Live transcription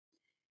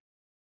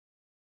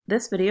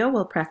This video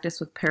will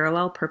practice with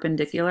parallel,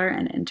 perpendicular,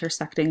 and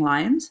intersecting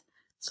lines.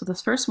 So this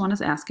first one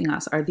is asking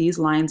us, are these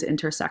lines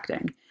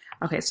intersecting?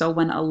 Okay, so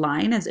when a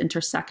line is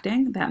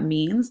intersecting, that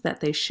means that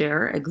they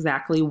share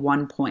exactly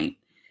one point.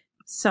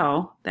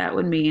 So that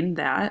would mean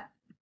that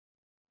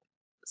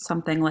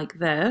something like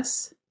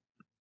this,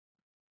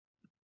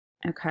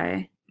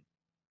 okay,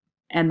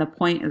 and the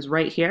point is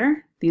right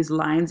here. These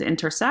lines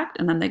intersect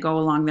and then they go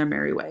along their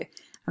merry way.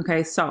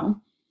 Okay, so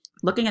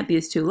looking at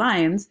these two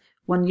lines,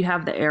 when you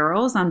have the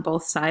arrows on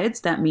both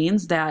sides, that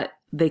means that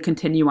they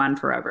continue on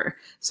forever.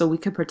 So we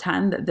could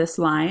pretend that this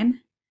line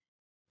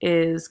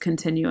is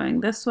continuing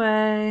this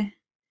way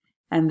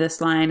and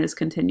this line is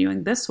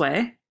continuing this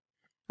way.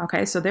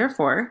 Okay, so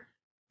therefore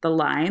the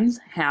lines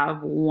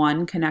have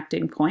one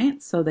connecting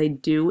point, so they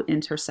do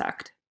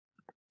intersect.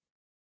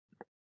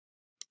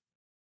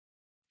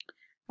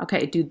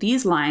 Okay, do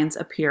these lines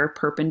appear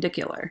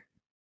perpendicular?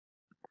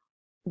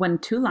 When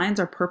two lines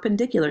are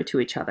perpendicular to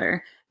each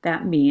other,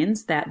 that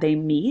means that they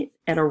meet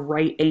at a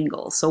right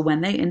angle. So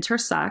when they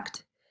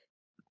intersect,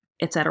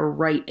 it's at a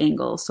right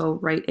angle. So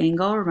right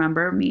angle,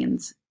 remember,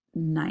 means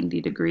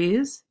 90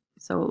 degrees.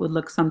 So it would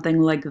look something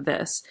like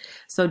this.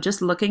 So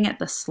just looking at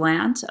the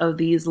slant of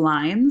these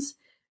lines,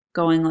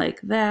 going like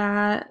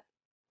that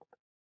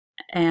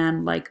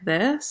and like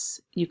this,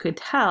 you could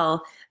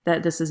tell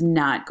that this is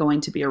not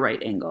going to be a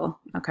right angle.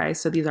 Okay,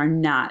 so these are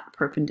not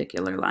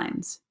perpendicular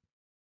lines.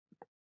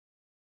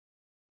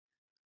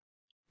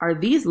 Are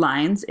these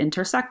lines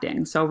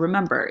intersecting? So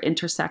remember,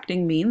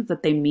 intersecting means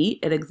that they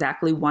meet at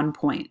exactly one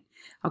point.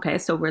 Okay,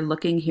 so we're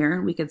looking here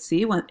and we could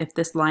see if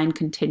this line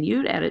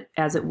continued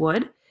as it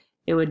would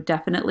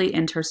definitely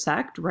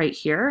intersect right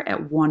here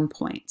at one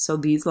point. So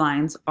these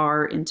lines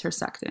are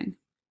intersecting.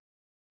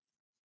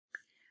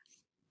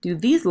 Do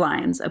these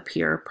lines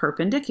appear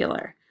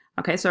perpendicular?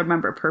 Okay, so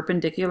remember,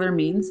 perpendicular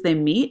means they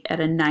meet at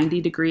a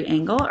 90-degree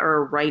angle or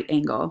a right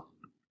angle.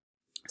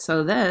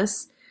 So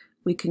this,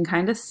 we can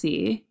kind of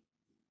see,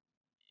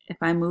 if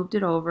I moved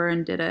it over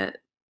and did it,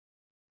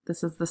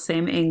 this is the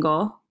same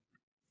angle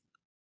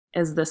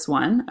as this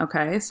one,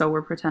 okay? So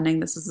we're pretending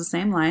this is the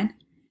same line.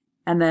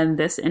 And then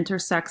this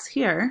intersects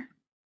here.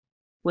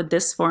 Would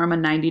this form a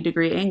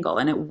 90-degree angle?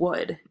 And it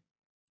would,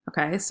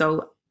 okay?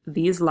 So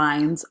these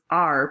lines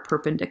are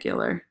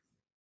perpendicular.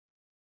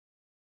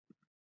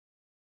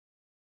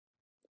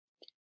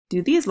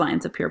 Do these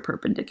lines appear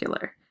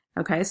perpendicular?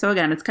 Okay, so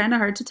again, it's kind of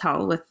hard to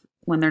tell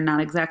when they're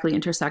not exactly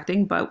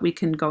intersecting, but we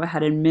can go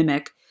ahead and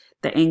mimic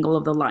the angle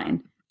of the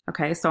line.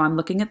 Okay, so I'm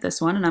looking at this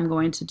one and I'm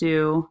going to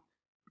do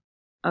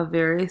a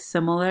very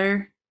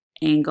similar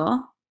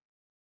angle.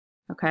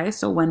 Okay,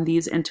 so when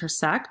these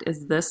intersect,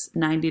 is this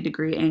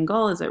 90-degree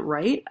angle, is it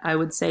right? I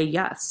would say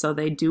yes, so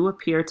they do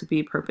appear to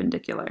be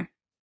perpendicular.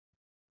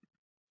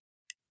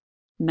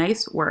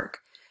 Nice work.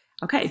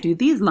 Okay, do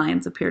these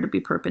lines appear to be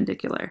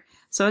perpendicular?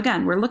 So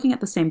again, we're looking at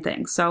the same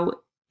thing.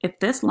 So if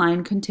this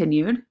line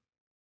continued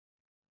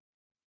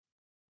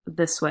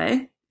this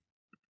way,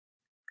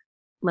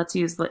 let's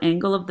use the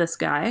angle of this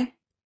guy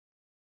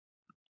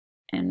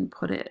and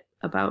put it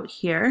about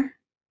here.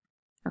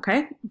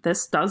 Okay,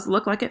 this does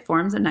look like it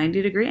forms a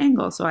 90-degree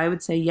angle. So I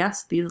would say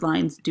yes, these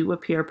lines do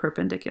appear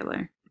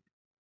perpendicular.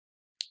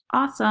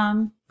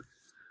 Awesome.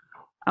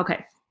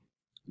 Okay.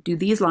 Do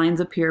these lines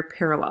appear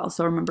parallel?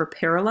 So remember,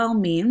 parallel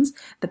means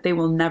that they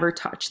will never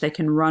touch. They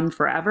can run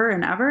forever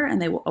and ever, and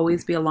they will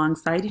always be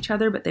alongside each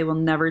other, but they will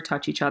never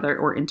touch each other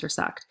or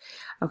intersect.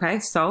 Okay,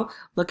 so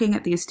looking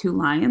at these two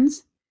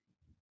lines,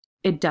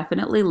 it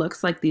definitely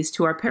looks like these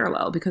two are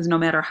parallel because no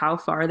matter how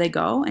far they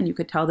go, and you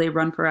could tell they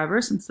run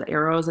forever since the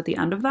arrow is at the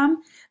end of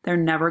them, they're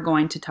never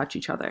going to touch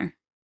each other.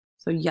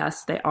 So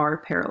yes, they are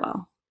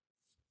parallel.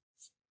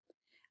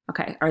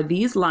 Okay, are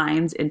these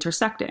lines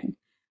intersecting?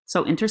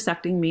 So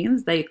intersecting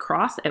means they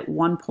cross at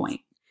one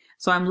point.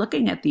 So I'm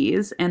looking at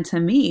these, and to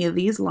me,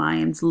 these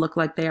lines look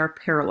like they are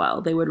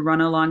parallel. They would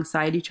run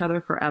alongside each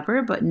other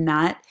forever, but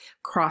not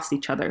cross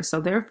each other.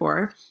 So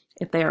therefore,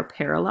 if they are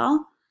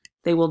parallel,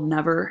 they will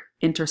never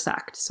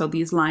intersect. So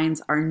these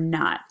lines are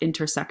not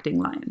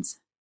intersecting lines.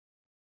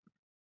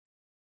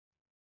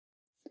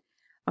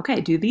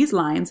 Okay, do these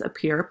lines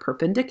appear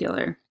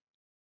perpendicular?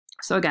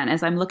 So again,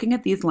 as I'm looking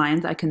at these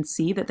lines, I can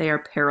see that they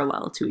are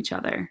parallel to each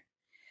other.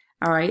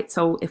 All right,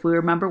 so if we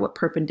remember what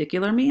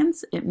perpendicular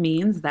means, it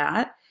means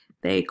that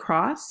they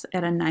cross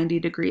at a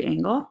 90-degree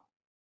angle.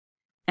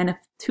 And if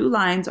two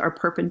lines are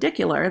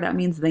perpendicular, that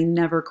means they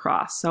never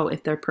cross. So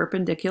if they're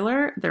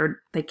perpendicular,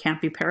 they can't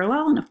be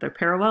parallel. And if they're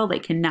parallel, they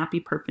cannot be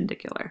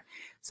perpendicular.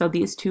 So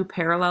these two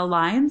parallel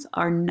lines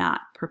are not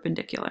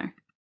perpendicular.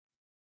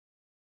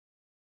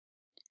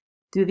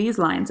 Do these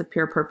lines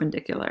appear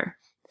perpendicular?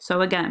 So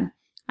again,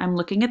 I'm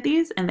looking at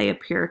these and they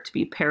appear to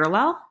be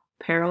parallel.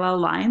 Parallel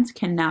lines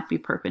cannot be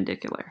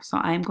perpendicular. So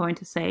I'm going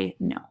to say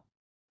no,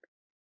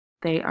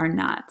 they are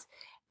not.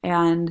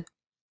 And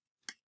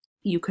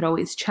you could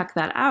always check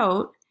that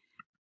out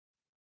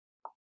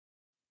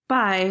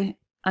by,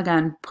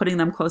 again, putting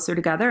them closer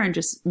together and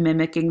just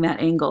mimicking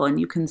that angle. And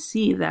you can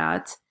see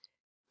that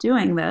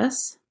doing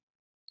this,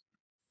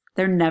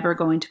 They're never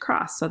going to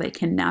cross, so they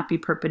cannot be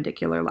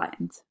perpendicular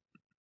lines.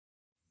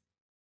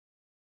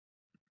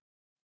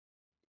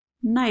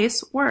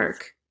 Nice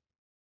work.